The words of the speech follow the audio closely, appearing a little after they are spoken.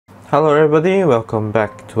Hello everybody, welcome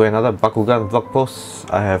back to another Bakugan vlog post.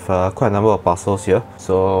 I have quite a number of parcels here,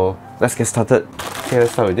 so let's get started. Okay,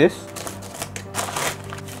 let's start with this.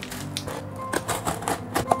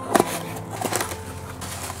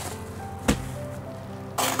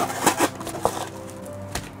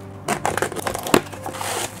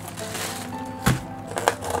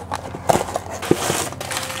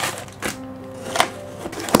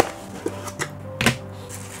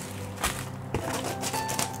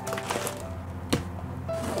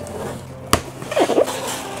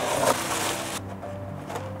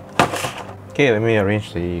 Okay, let me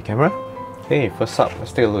arrange the camera. Okay, first up,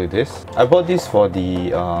 let's take a look at this. I bought this for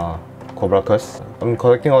the Cobrakus. I'm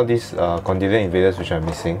collecting all these Condylian invaders which I'm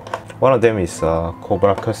missing. One of them is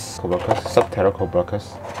Cobrakus, Subterra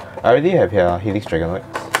Cobrakus. I already have here Helix Dragonoid.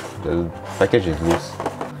 The package is loose.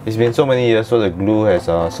 It's been so many years, so the glue has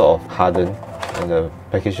sort of hardened and the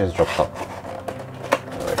package just dropped out.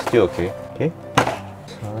 It's still okay. Okay,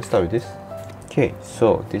 so let's start with this. Okay,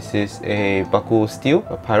 so this is a Baku Steel,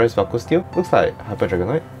 a Pyrus Baku Steel. Looks like Hyper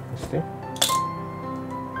Dragonoid.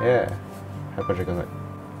 Yeah, Hyper Dragonoid.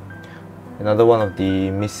 Another one of the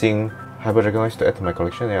missing Hyper Dragonoids to add to my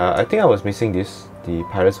collection. Yeah, I think I was missing this, the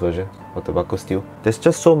Pyrus version of the Baku Steel. There's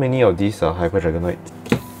just so many of these Hyper Dragonoids.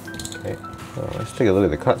 Okay, let's take a look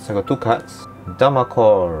at the cards. I got two cards.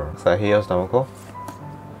 Damakor, looks like Heos Damakor,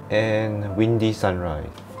 and Windy Sunrise.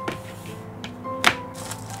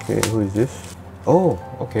 Okay, who is this? Oh,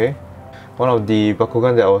 okay. One of the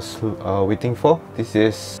Bakugan that I was waiting for. This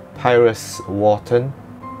is Pyrus Worton.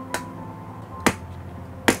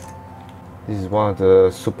 This is one of the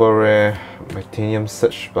super rare Titanium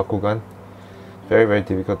Search Bakugan. Very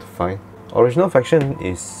difficult to find. Original faction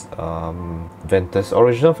is Ventus.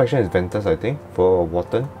 Original faction is Ventus, I think, for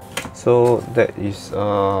Worton. So that is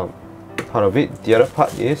part of it. The other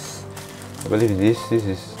part is, I believe this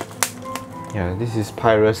is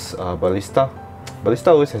Pyrus Balista. Balista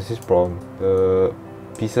always has this problem. The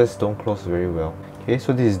pieces don't close very well. Okay,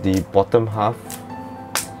 so this is the bottom half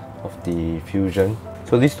of the fusion.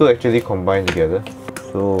 So these two actually combine together.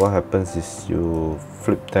 So what happens is you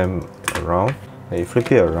flip them around. And you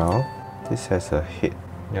flip it around. This has a head.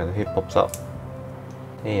 Yeah, the head pops out.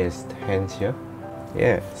 And it has hands here.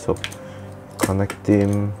 Yeah, so connect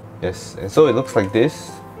them. Yes, and so it looks like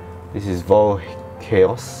this. This is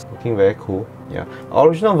Volkaos, looking very cool. Yeah,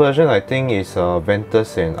 original version I think is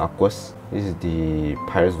Ventus and Aquos. This is the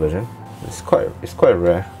Pyrus version. It's quite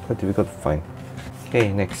rare, quite difficult to find.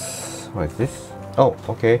 Okay, next, what is this? Oh,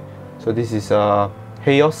 okay. So this is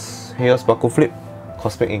Heos Baku Flip,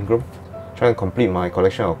 Cosmic Ingram. Trying to complete my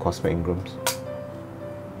collection of Cosmic Ingrams.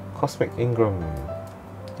 Cosmic Ingram.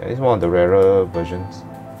 Yeah, it's one of the rarer versions.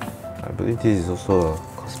 I believe this is also a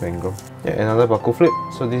Cosmic Ingram. Yeah, another Baku Flip.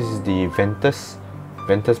 So this is the Ventus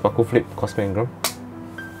Baku Flip Cosmic Ingram.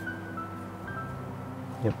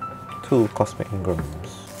 Yep, two Cosmic Ingrams.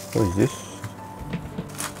 What is this?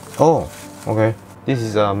 Oh, okay. This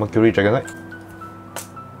is a Mercury Dragonoid.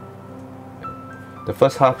 The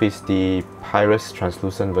first half is the Pyrus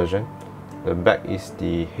translucent version. The back is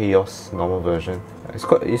the Heos normal version.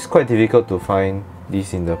 It's quite difficult to find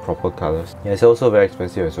these in the proper colors. Yeah, it's also very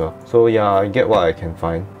expensive as well. So yeah, I get what I can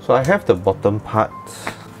find. So I have the bottom part.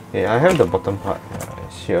 Yeah, I have the bottom part.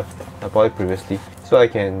 It's here. I bought it previously. So I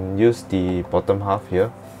can use the bottom half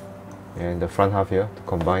here and the front half here to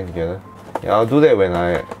combine together. Yeah, I'll do that when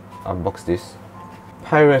I unbox this.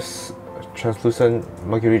 Pyrus translucent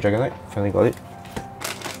Mercury Dragonoid. Finally got it.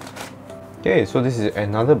 Okay, so this is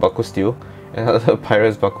another Baku Steel. Another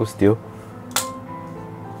Pyrus Baku Steel.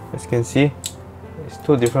 As you can see, it's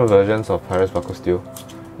two different versions of Pyrus Baku Steel.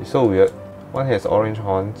 It's so weird. One has orange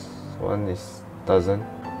horns, one doesn't.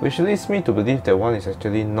 Which leads me to believe that one is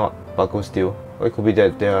actually not Baku Steel. Or it could be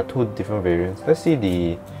that there are two different variants. Let's see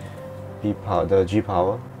the G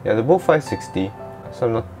power. Yeah, they're both 560, so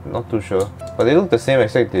I'm not too sure. But they look the same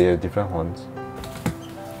except they have different horns.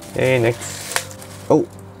 Okay, next. Oh,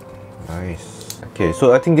 nice. Okay,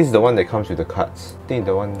 so I think this is the one that comes with the cards. I think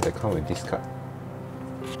the one that comes with this card.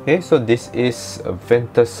 Okay, so this is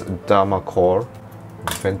Ventus Damakor.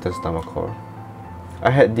 I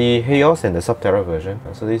had the Heos and the Subterra version,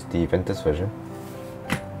 so this is the Ventus version.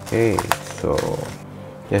 Okay, so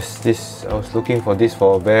yes, I was looking for this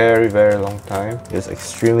for a very long time. It's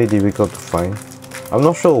extremely difficult to find. I'm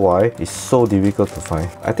not sure why it's so difficult to find.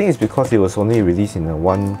 I think it's because it was only released in a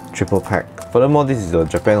one triple pack. Furthermore, this is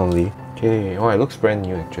Japan only. Okay, oh, it looks brand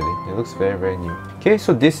new actually. It looks very new. Okay,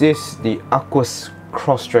 so this is the Aquos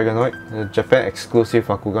Cross Dragonoid, the Japan exclusive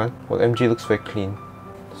Bakugan. Well, MG looks very clean.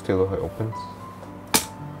 Still look how it opens.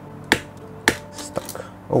 Stuck.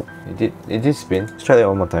 Oh, it did spin. Let's try that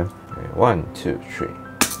one more time. 1, 2, 3.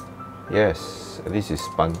 Yes, at least it's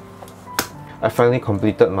spun. I finally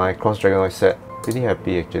completed my Cross Dragonoid set. Pretty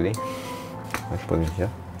happy actually. Let's put it here.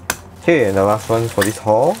 Okay, and the last one for this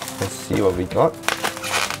haul. Let's see what we got.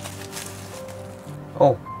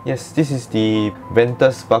 Oh, yes, this is the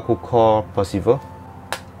Ventus Bakucore Percival.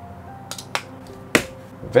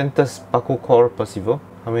 Ventus Bakucore Percival.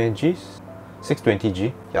 How many Gs?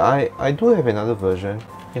 620G. Yeah, I do have another version.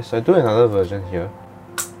 Yes, I do another version here.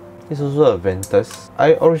 This is also a Ventus.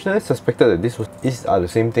 I originally suspected that these are the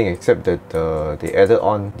same thing, except that they added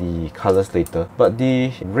on the colors later. But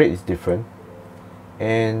the rate is different.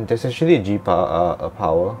 And there's actually a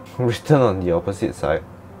power written on the opposite side.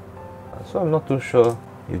 So I'm not too sure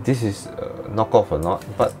if this is a knockoff or not.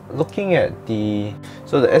 But looking at the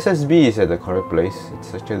SSB is at the correct place.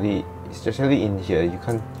 It's actually in here. You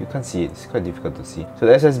can't see it. It's quite difficult to see. So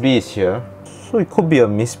the SSB is here. So it could be a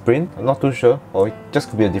misprint. I'm not too sure, or it just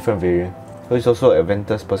could be a different variant. So it's also a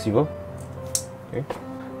Ventus Percival. Okay,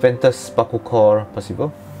 Ventus Bakucore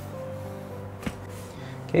Percival.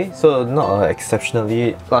 Okay, so not an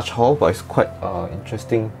exceptionally large haul, but it's quite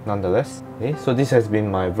interesting nonetheless. Okay, so this has been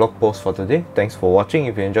my vlog post for today. Thanks for watching.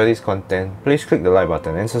 If you enjoy this content, please click the like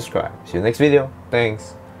button and subscribe. See you next video.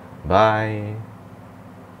 Thanks. Bye.